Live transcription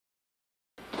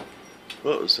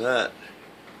What was that?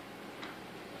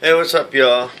 Hey, what's up,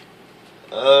 y'all?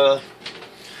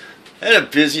 Had a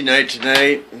busy night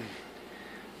tonight.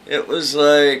 It was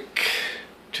like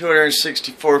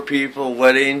 264 people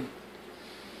wedding.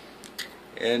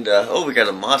 And, oh, we got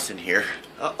a moth in here.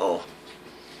 Uh-oh.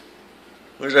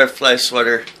 Where's our fly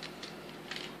sweater?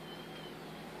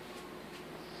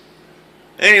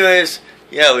 Anyways,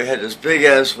 yeah, we had this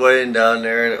big-ass wedding down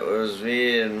there, and it was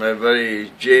me and my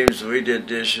buddy James. We did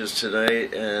dishes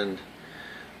tonight, and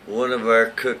one of our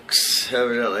cooks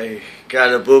evidently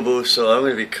got a boo-boo, so I'm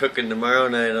going to be cooking tomorrow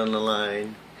night on the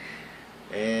line.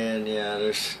 And, yeah,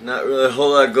 there's not really a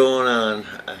whole lot going on.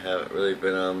 I haven't really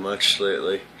been on much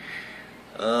lately.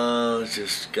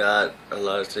 Just got a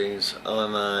lot of things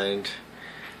on my mind.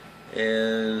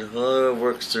 And, well, I'll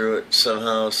work through it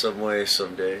somehow, some way,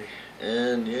 someday.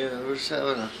 And, yeah, we're just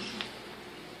having a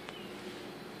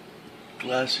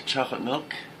glass of chocolate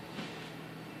milk.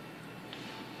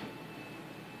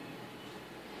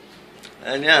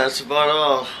 And, yeah, that's about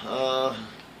all.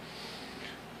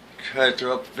 Try to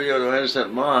throw up a video. There's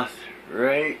that moth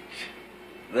right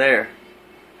there.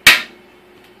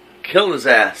 Killed his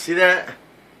ass. See that?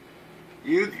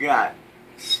 You got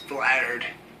splattered.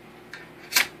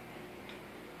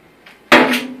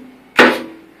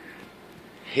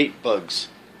 Hate bugs.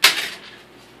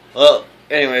 Well,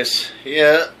 anyways,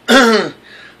 yeah,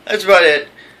 that's about it.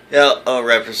 Yeah, I'll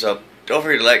wrap this up. Don't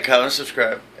forget to like, comment,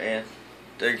 subscribe, and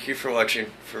thank you for watching,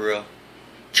 for real.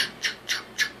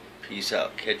 Peace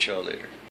out. Catch y'all later.